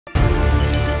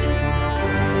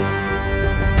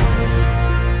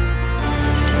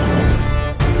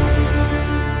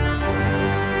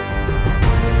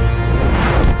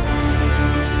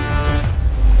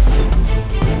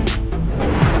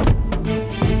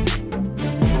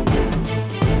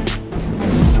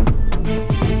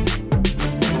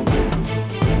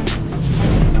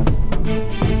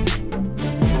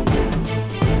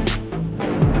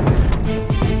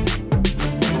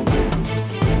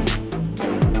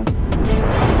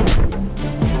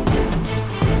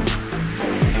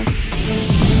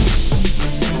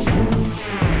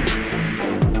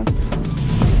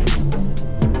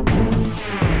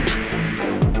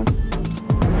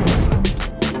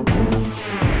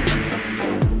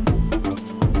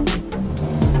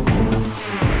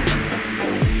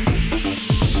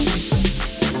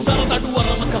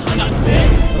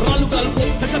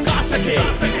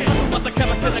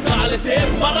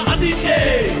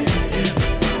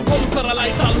කොළු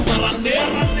කරලයි තලු කරන්නේ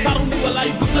තරුණි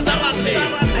වලයි දුක දරන්නේ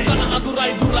උගන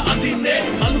අඳුරයි දුර අදින්නේ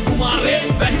අලු කුමාරේ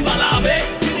වැහි බලාවේ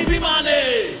කිනි විමානේ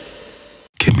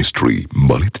Chemistry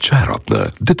Malit Chairatna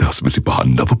 2025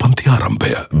 නව පන්ති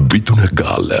ආරම්භය විදුන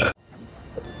ගාල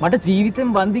මට ජීවිතෙන්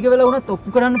වන්දික වෙලා වුණත්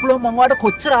ඔප්පු කරන්න පුළුවන් මම වාට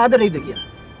කොච්චර ආදරෙයිද කියලා.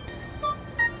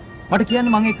 මට කියන්න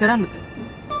මම ඒක කරන්නද?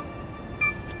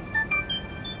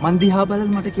 මන් දිහා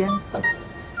බලලා මට කියන්න.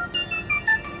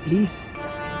 Please.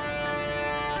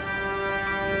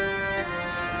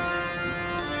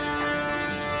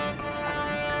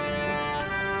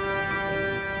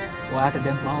 ඔයාට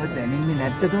දැන් මාව දැනෙන්නේ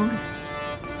නැද්ද ගෞරව?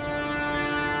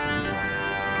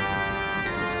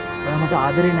 ඔයා මට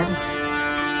ආදරේ නැද්ද?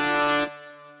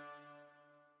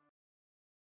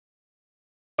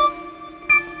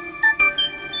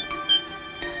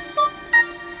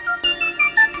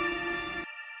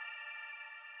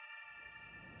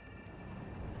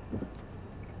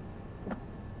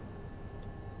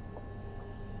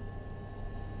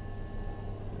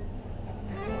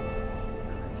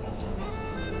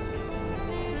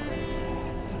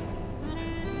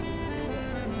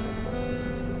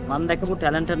 මම දැකපු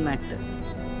ටැලන්ටඩ් ඇක්ටර්.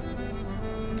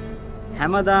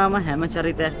 හැමදාම හැම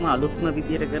චරිතයක්ම අලුත්ම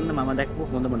විදියට කරන මම දැකපු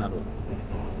හොඳම නළුවා.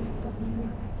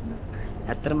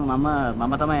 ඇත්තටම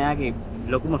මම තමයි එයාගේ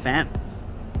ලොකුම ෆෑන්.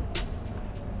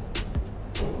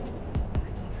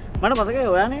 මට මතකයි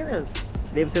ඔයා නේද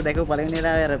දේව්සේ දැකපු පළවෙනි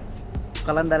වෙලාවේ අර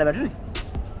කලන්දාලා වැටුනේ.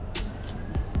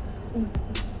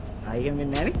 ආයෙම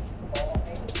වෙන්නේ නැහැ නේ.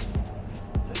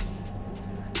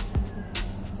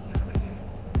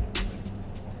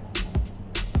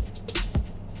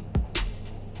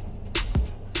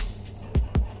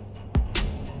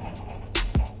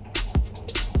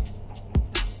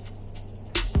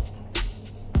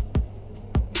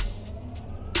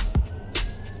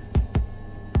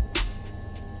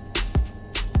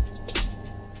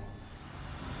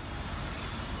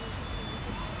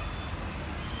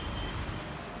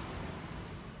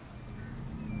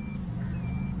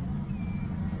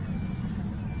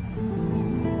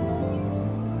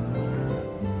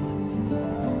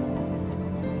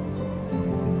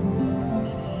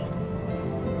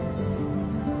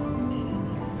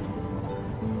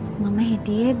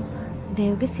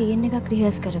 දේව්ගේ සීන් එකක්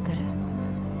රිහර්ස් කර කර.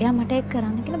 එයා මට ඒක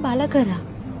කරන්න කියලා බල කරා.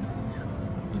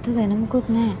 නතු වෙන මොකුත්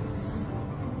නැහැ.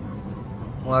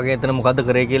 මොවාගේ එතන මොකද්ද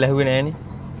කරේ කියලා ඇහුවේ නෑනේ.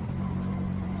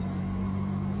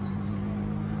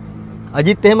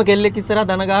 අජිත් එහෙම කෙල්ලෙක් ඉස්සරහා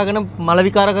දන ගහගෙන මල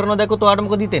විකාර කරනවා දැක්කොත් ඔයාට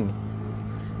මොකද හිතෙන්නේ?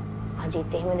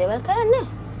 අජිත් එහෙම දේවල් කරන්නේ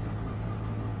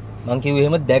මං කිව්වේ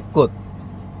එහෙම දැක්කොත්.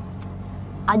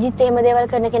 අජිත් එහෙම දේවල්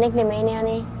කරන කෙනෙක් නෙමෙයිනේ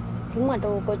අනේ. ඉතින් මට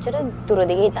ඌ කොච්චර දුර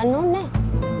දිගේ හිතන්න ඕනේ නැහැ.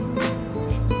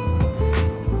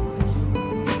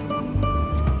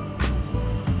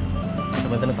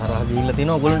 මෙතන තරහ ගිහිල්ලා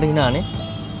තියෙනවා ඔයගොල්ලන්ට hinaනේ.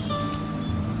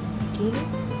 කීවේ?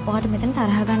 ඔයාට මෙතන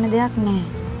තරහ ගන්න දෙයක් නැහැ.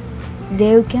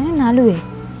 දේව් කියන්නේ නළුවෙක්.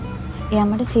 එයා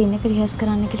මට සීන් එක රිහර්ස්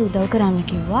කරන්න කියලා උදව් කරන්න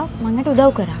කිව්වා. මම ඒකට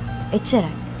උදව් කරා.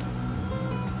 එච්චරයි.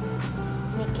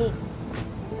 නිකි.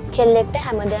 කෙල්ලෙක්ට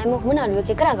හැමදාම ඔහොම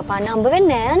නළුවෙක් එක රඟපාන්න හම්බ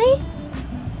වෙන්නේ නැහැ නේ.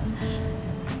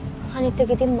 අනිත්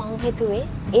එක ඉතින් මං හිතුවේ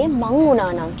ඒ මං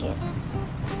වුණා නම් කියලා.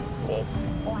 බේබ්ස්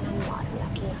ඕනම්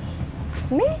මාරලා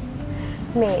කියලා.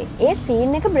 මේ ඒ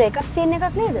සීන් එක බ්‍රේක් අප් සීන්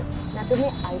එකක් නේද? නැතු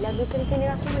මේ I love you කියන සීන්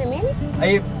එකක් කියම නෙමෙයිනේ.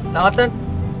 අයි නවත්තන්න.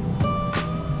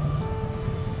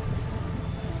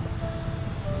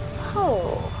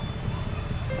 හෝ.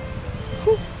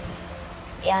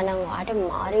 එයා නම් වාට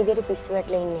මාර විදියට පිස්සු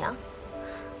වැටලා ඉන්නේ ආ.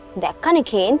 දැක්කනේ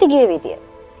කේන්ති ගිය විදිය.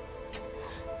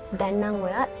 දැන් නම්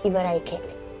ඔයා ඉවරයි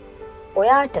කෙල්ලේ.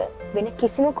 ඔයාට වෙන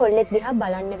කිසිම කොල්ලෙක් දිහා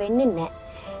බලන්න වෙන්නේ නැහැ.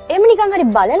 එහෙම නිකන් හරි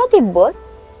බලලා තිබ්බොත්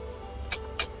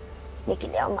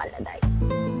නිකිලියව මල්ලදයි.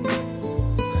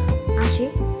 ආශි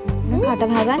දැන් කට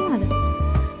වහ ගන්නවද?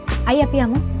 අයි අපි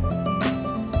යමු.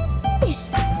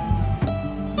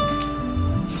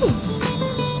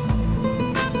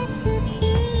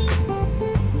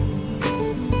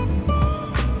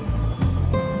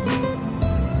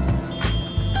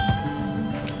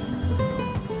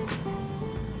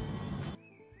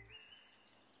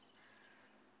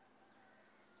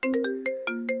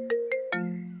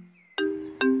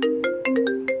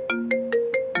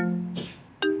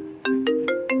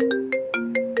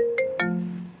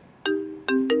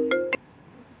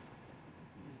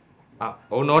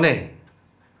 ඕනේ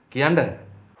කියන්න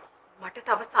මට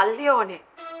තව සල්ලි ඕනේ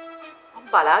මම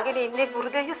බලාගෙන ඉන්නේ ගුරු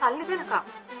දෙයියෝ සල්ලි දෙනකම්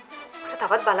මට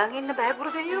තවත් බලන් ඉන්න බෑ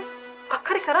ගුරු දෙයියෝ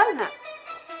මොකක් හරි කරන්න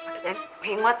මට දැන්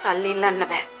මෙහෙන්වත් සල්ලි ඉල්ලන්න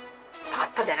බෑ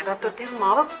තාත්තා දැනගත්තොත් එහෙනම්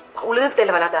මාව පවුලෙන්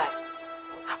තෙලවලා දායි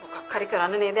මොකක් හරි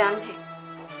කරන්න නේද යන්නේ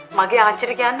මගේ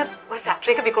ආච්චිට කියන්න ඔය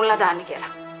ෆැක්ටරි එක විකුණලා දාන්න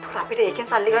කියලා. ඒතර අපිට ඒකෙන්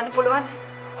සල්ලි ගන්න පුළුවන්.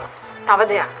 තව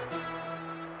දෙයක්.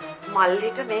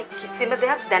 මල්ලිට මේ කිසිම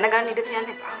දෙයක් දැනගන්න ඉඩ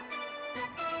තියන්න එපා.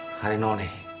 හරි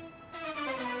නෝනේ.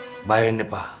 බය වෙන්න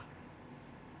එපා.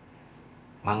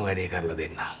 මං වැඩේ කරලා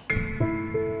දෙන්නම්.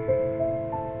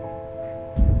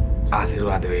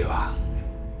 ආශිර්වාද වේවා.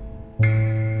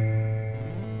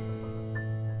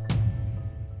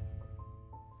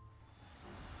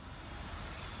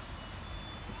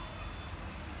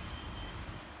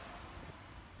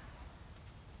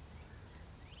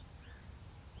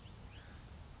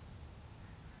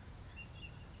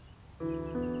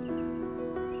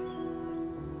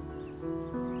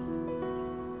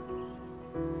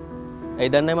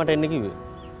 ඇයි දන්නේ මට එන්න කිව්වේ?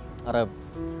 අර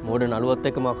මෝඩ නළුවත්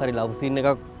එක්ක මොකක් හරි ලව් සීන්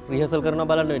එකක් රිහර්සල් කරනවා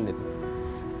බලන්න වෙන්නේ.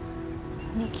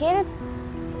 නිකේල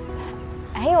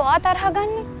ඇයි ඔයා තරහ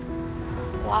ගන්නේ?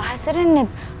 ඔයා හැසිරෙන්නේ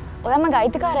ඔයාම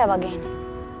ගයිතිකාරයා වගේනේ.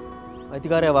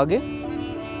 අයිතිකාරයා වගේ?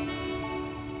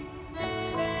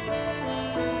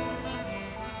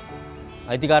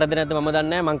 අයිතිකාරයද නැද්ද මම දන්නේ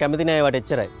නැහැ. මං කැමති නෑ ඒවට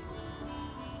එච්චරයි.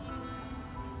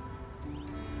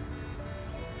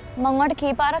 මං ඔයාට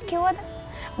කී පාරක් කිව්වද?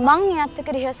 මං එයාත් එක්ක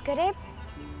රිහර්ස් කරේ.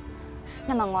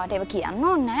 නෑ මං ඔයාට ඒව කියන්න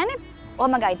ඕනේ නෑනේ.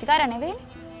 ඔයා මගේ අයිතිකාරයා නෙවෙයිනේ.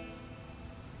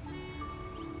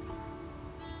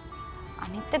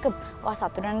 අනිත් එක ඔයා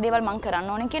සතුටු වෙන දේවල් මං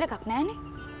කරන්න ඕනේ කියලා එකක් නෑනේ.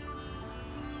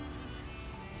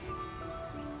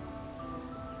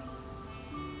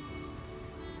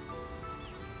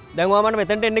 දැන් ඔයා මට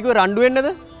මෙතනට එන්න කිව්වේ රණ්ඩු වෙන්නද?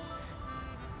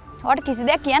 ඔයාට කිසි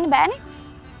දෙයක් කියන්න බෑනේ.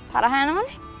 තරහ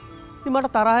යනවනේ. ඉතින්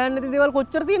මට තරහ යන්නේ නැති දේවල්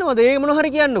කොච්චර තියෙනවද? ඒ මොන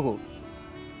හරි කියන්නකෝ.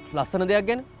 ලස්සන දෙයක්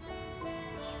ගැන.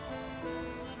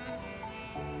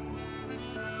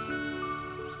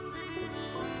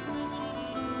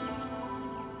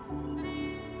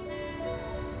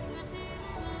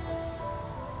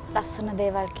 ලස්සන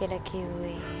දේවල් කියලා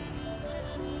කිව්වේ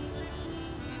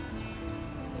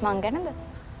මං ගැනද?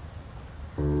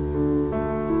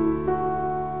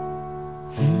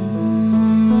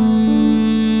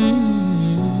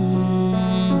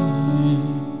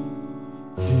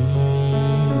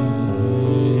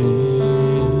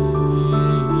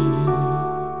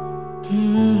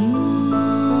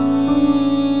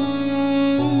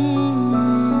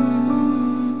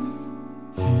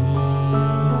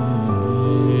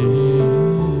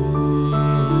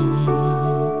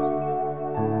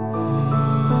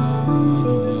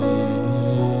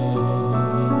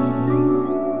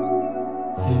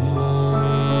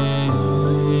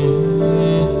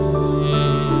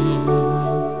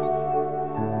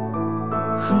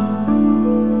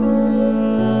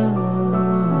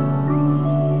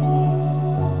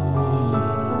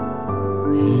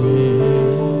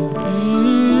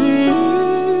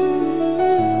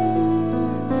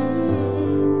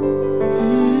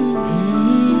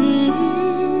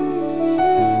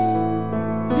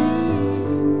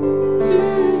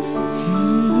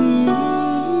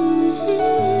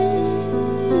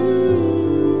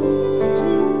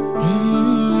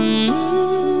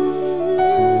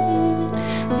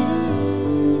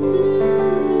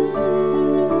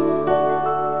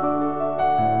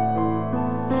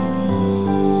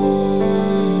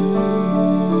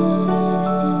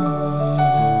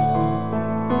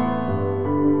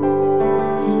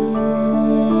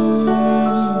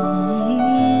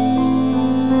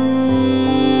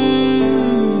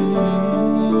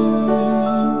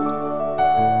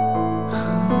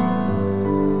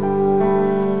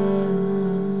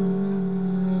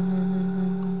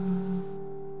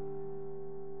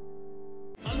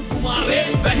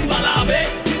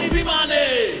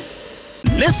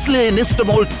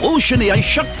 නෙස්ටමෝල්ට් පෝෂණයයි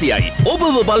ශක්තියයි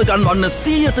ඔබව බලගන්වන්න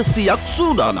 100%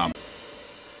 සූදානම්.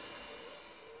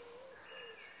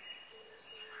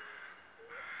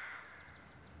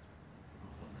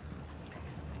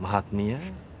 මහත්මිය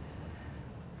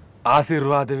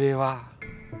ආශිර්වාද වේවා.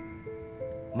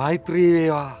 මෛත්‍රී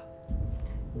වේවා.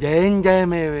 ජයෙන්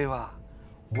ජයමේ වේවා.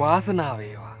 වාසනාව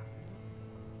වේවා.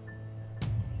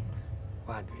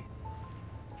 වාඩි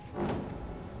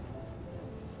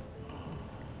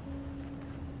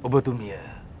ඔබතුමිය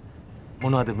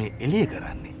මොනවද මේ එළිය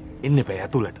කරන්නේ? එන්න එපා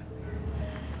ඇතුළට.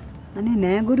 අනේ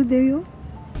නෑ ගුරු දෙවියෝ.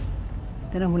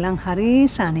 එතන හුලං හරි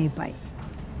සනීපයි.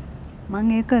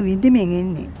 මං ඒක විඳින්මින්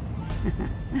ඉන්නේ.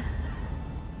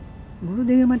 ගුරු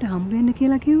දෙවියෝ මට හම්බ වෙන්න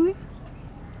කියලා කිව්වේ.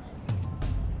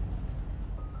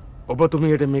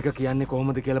 ඔබතුමියට මේක කියන්නේ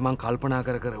කොහොමද කියලා මං කල්පනා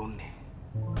කර කර උන්නේ.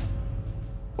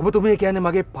 ඔබතුමිය කියන්නේ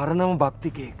මගේ පරණම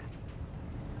භක්තිකයෙක්.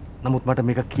 නමුත් මට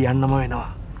මේක කියන්නම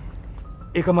වෙනවා.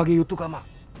 ඒක මගේ යුතුයකම.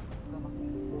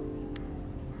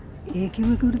 ඒ කිව්ව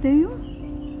ගුරු දෙවියෝ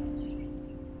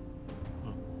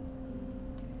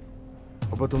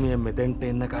ඔබතුමිය මෙතෙන්ට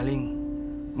එන්න කලින්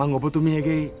මං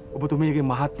ඔබතුමියගේ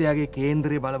මහත්තයාගේ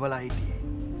කේන්දරේ බලබලා හිටියේ.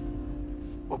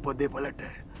 ඔබ දෙපළට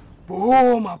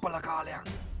බොහෝම අපල කාලයක්.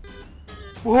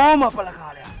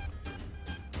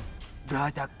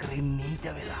 ග්‍රහචක්‍රයෙන් නීච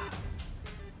වෙලා.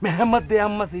 මේ හැම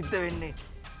දෙයක්ම සිද්ධ වෙන්නේ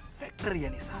ෆැක්ටරිය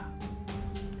නිසා.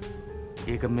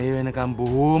 ඒක මේ වෙනකම්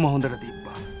බොහෝම හොඳට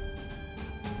තිබ්බා.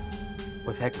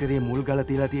 ඔය ෆැක්ටරියේ මුල් ගල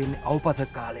තියලා තියෙන්නේ අවපස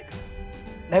කාලෙක.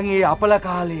 දැන් ඒ අපල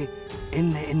කාලේ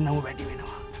එන්නම වැඩි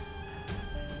වෙනවා.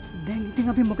 දැන් ඉතින්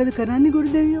අපි මොකද කරන්නේ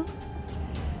ගුරුදෙවියෝ?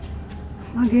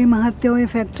 මගේ මහත්තයා ඔය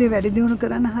ෆැක්ටරිය වැඩි දියුණු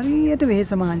කරන්න හරියට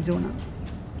වෙහෙස මහන්සි වුණා.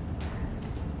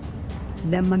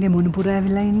 දැන් මගේ මොනපුර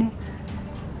ඇවිල්ලා ඉන්නේ.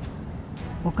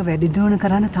 ඔක වැඩි දියුණු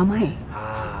කරන්න තමයි.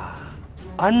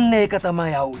 අන්න ඒක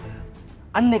තමයි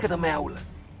අවුල.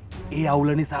 ඒ අවුල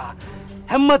නිසා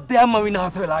හැම දෙයක්ම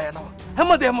විනාශ වෙලා යනවා.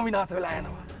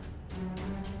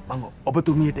 මම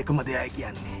ඔබතුමියට එකම දෙයයි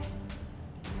කියන්නේ.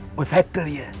 ඔය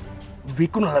ෆැක්ටරිය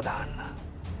විකුණලා දාන්න.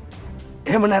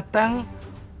 එහෙම නැත්තම්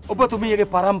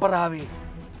ඔබතුමියගේ පරම්පරාවේ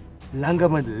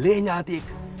ළඟම ලේ ඥාතියෙක්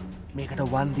මේකට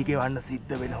වන්දි ගෙවන්න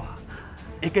සිද්ධ වෙනවා.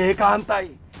 ඒක ඒකාන්තයි.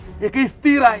 ඒක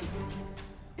ස්ථිරයි.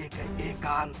 ඒක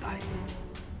ඒකාන්තයි.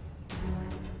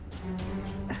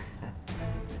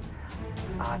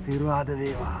 ආශිර්වාද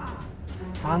වේවා.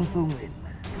 සංසුන් වෙන්න.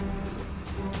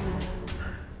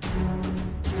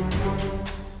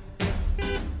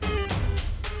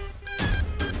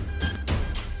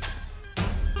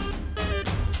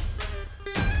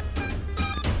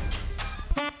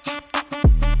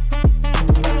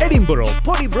 Edinburgh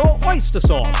Potty Bro Oyster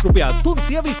Sauce රුපියල්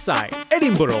 320යි.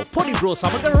 Edinburgh Potty Bro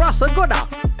සමග රස ගොඩක්.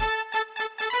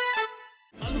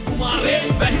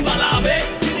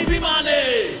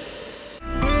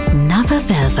 Nava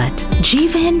Velvet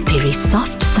ජීවයෙන් පිරි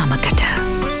soft සමකට.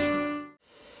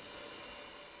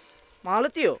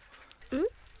 මාලතියෝ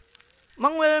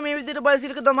මං ඔය මේ විදිහට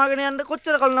බයිසිකල් දමාගෙන යන්න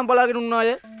කොච්චර කල් නම් බලාගෙන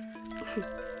උන්නාය?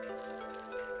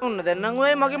 ඔන්න දැන් නම්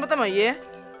ඔය මගේම තමයි ඈ.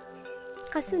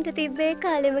 කසුන්ට තිබ්බේ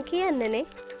කාලෙම කියන්නනේ.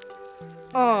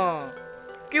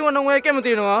 කිව්වනම් ඔය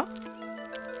කැමති වෙනවා.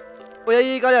 ඔය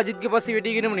ඊ කාලේ අජිත්ගේ පස්සේ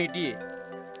වෙටිගෙනම හිටියේ.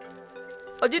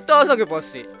 අජිත් ආසගේ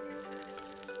පස්සේ.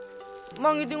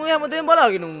 මං ඉතින් ඔය හැමදේම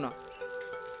බලාගෙන උන්නා.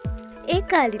 ඒ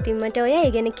කාලේ ඉතින් මට ඔය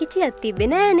ඒ ගැන කිචියක් තිබ්බේ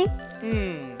නෑනේ.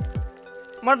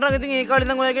 මට නම් ඉතින් ඒ කාලේ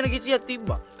නම් ඔය ගැන කිචියක්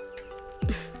තිබ්බා.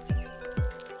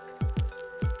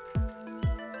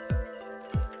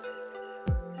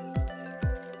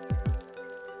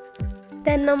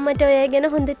 දැන් නම් මට ඔය ගැන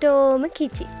හොඳටම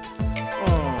කිචි.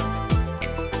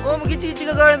 ඕම කිචි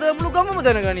ගානද මුළු ගමම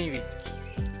දැනගනීවි.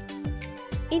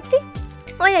 ඉතින්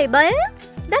ඔයයි බය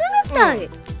දැනගත්තාගේ.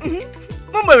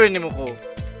 මම බය වෙන්නේ මොකෝ?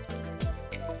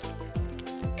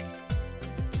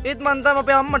 ඒත් මන් තාම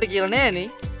අපේ අම්මට කියලා නෑනේ.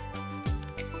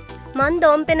 මන්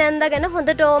දොම්පේ නැන්දා ගැන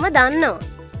හොඳටම දන්නවා.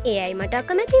 ඒ අය මට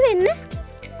අකමැති වෙන්නේ.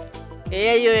 ඒ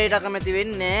අය ඔයට අකමැති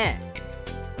වෙන්නේ නෑ.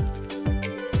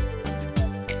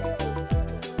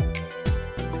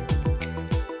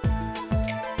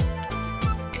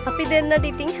 අපි දෙන්නට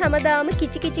ඉතින් හැමදාම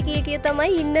කිචි කිචි කිය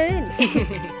තමයි ඉන්න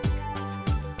වෙන්නේ.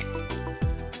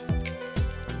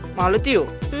 මාලතියෝ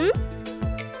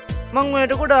මං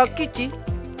ඔයට ගොඩාක් කිචි.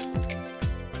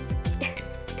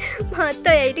 මාත්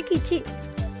ඔයයිට කිචි.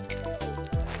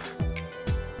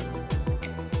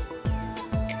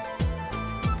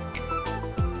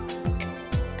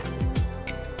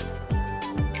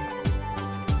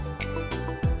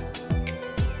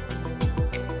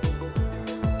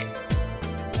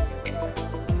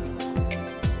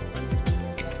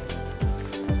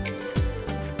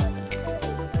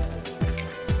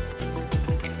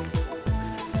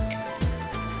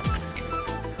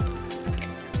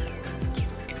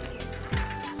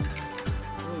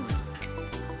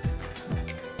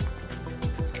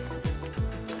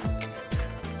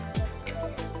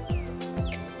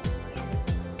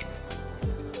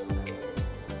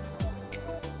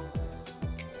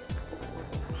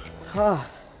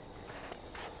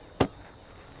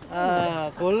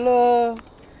 කොල්ලෝ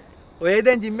ඔය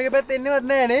දැන් ජිම් එක පැත්තේ එන්නවත්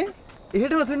නෑනේ.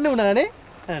 එහෙටම සුන්න වුණානේ.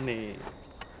 අනේ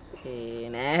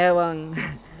නෑ වන්.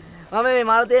 මම මේ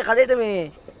මාළතේ කඩේට මේ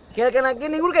කෙල් කනක්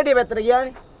ගෙන ඉඟුරු කැටිය පැත්තට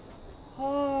ගියානේ.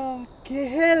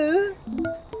 කෙහෙල්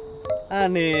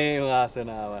අනේ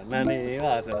වාසනාවන්.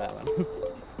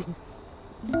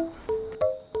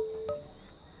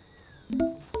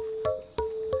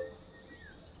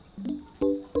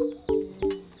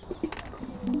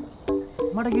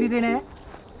 මට කිරි දෙන්නේ නෑ.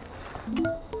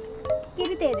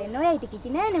 කිරි තේ දෙන්න ඔයයිට කිචි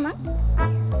නෑනේ මං.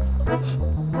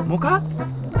 මොකක්?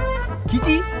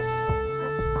 කිචි?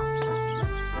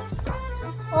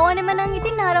 ඕනෙම නම්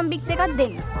ඉතින් ආරම්භික් එකක්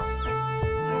දෙන්න.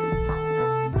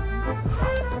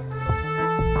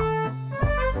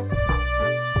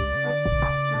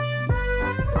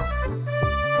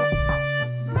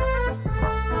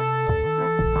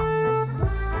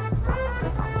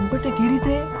 වලට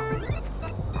කිරිතේ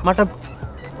මට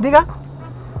දෙක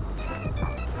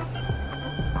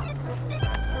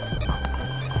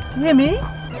යමි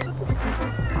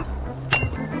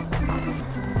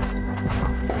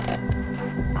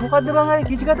මොකද්ද බං අය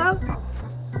කිචි කතාව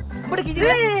උඹට කිචිද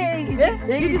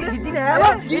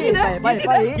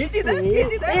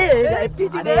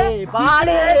කිචි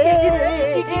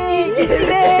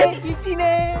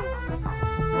නෑ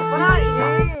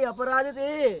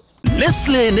අපරාධතේ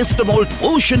නෙස්ලේ නෙස්ටමෝල්ට්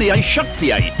පෝෂණයයි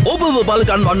ශක්තියයි ඔබව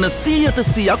බලගන්වන්න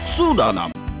 100%ක්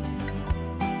සූදානම්.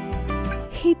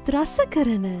 හිත රස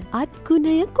කරන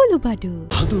අත්ගුණය කුළුබඩු.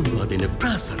 හඳුන්වා දෙන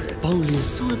ප්‍රාසන පවුලේ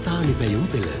සුවතානි පැයුම්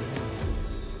පෙළ.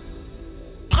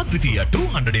 අද්විතීය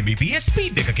 200 Mbps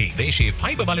ස්පීඩ් එකකින් දේශීය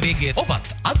ෆයිබර් බලවේගය ඔබත්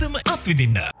අදම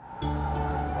අත්විඳින්න.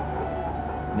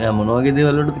 මෙයා මොන වගේ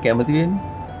දේවල් වලටද කැමති වෙන්නේ?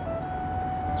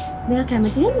 මෙයා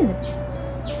කැමති වෙන්නද?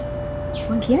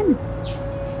 මං කියන්නේ.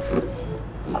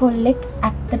 කොල්ලෙක්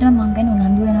ඇත්තටම මං ගැන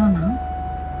උනන්දු වෙනවා නම්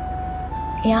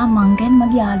එයා මං ගැන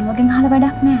මගේ යාළුවගෙන් අහලා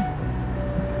වැඩක් නෑ.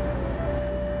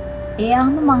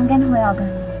 එයාම මං ගැන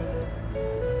හොයාගන්නවා.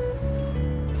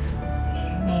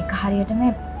 මේක හරියටම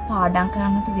පාඩම්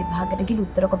කරන්න තු විභාගයට ගිහලා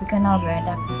උත්තර කොපි කරනවා වගේ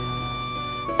වැඩක්.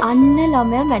 අන්න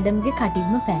ළමයා මැඩම්ගේ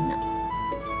කටින්ම පැන්නා.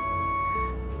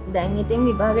 දැන් ඉතින්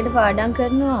විභාගයට පාඩම්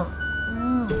කරනවා.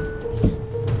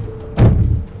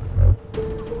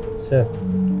 සර්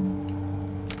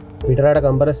පිටරට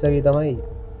කම්පරස් එකේ තමයි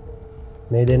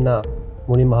මේ දෙන්න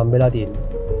මුලින්ම හම්බෙලා තියෙන්නේ.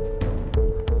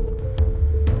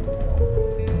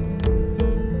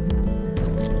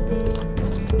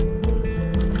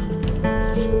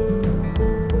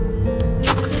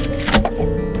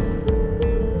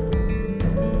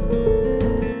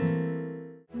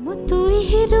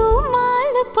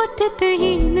 පොටට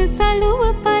හින සලුව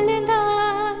පලඳා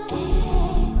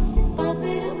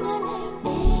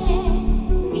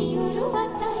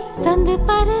සඳ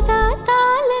පරදා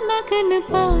තාල නගන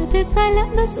පාද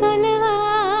සලඹ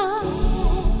සොලවා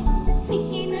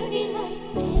සිහින විලයි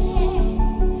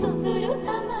සොඳුරු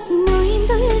තමයි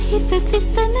නොඉඳුල් හිත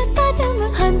සිතන පදම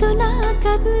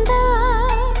හඳුනාගත්තා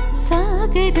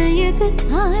සාගරයද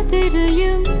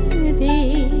ආදරයම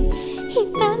දේ